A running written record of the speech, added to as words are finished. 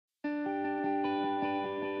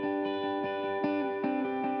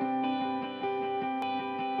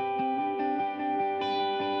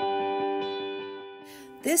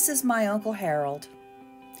This is my Uncle Harold.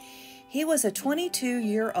 He was a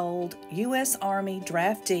 22-year-old U.S. Army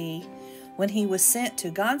draftee when he was sent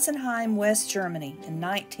to Gonsenheim, West Germany in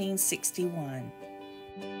 1961.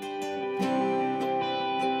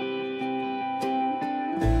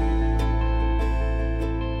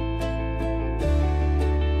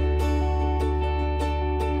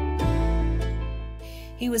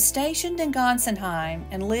 He was stationed in Gonsenheim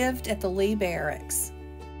and lived at the Lee Barracks.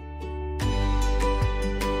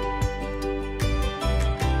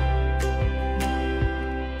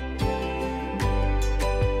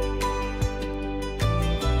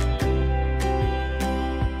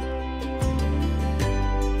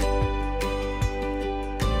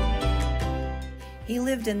 He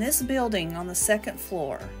lived in this building on the second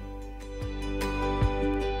floor.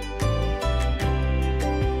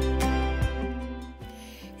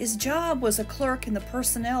 His job was a clerk in the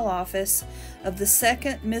personnel office of the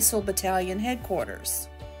 2nd Missile Battalion headquarters.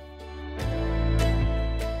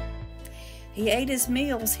 He ate his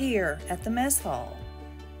meals here at the mess hall.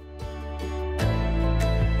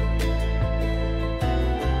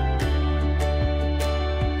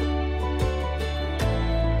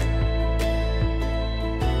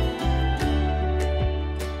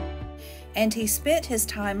 And he spent his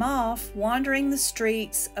time off wandering the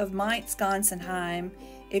streets of Mainz, Gonsenheim,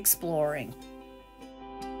 exploring.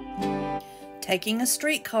 Taking a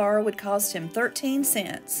streetcar would cost him 13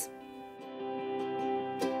 cents.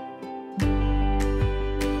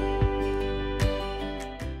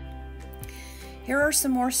 Here are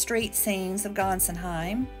some more street scenes of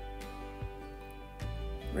Gonsenheim.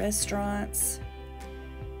 Restaurants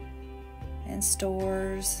and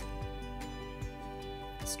stores.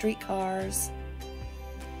 Streetcars,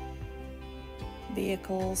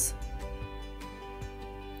 vehicles,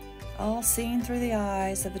 all seen through the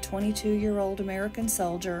eyes of a 22-year-old American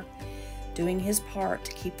soldier doing his part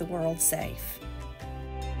to keep the world safe.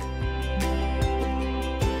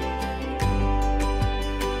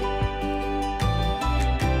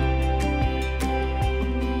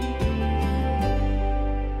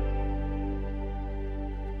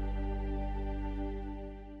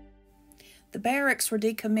 The barracks were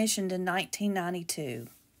decommissioned in 1992.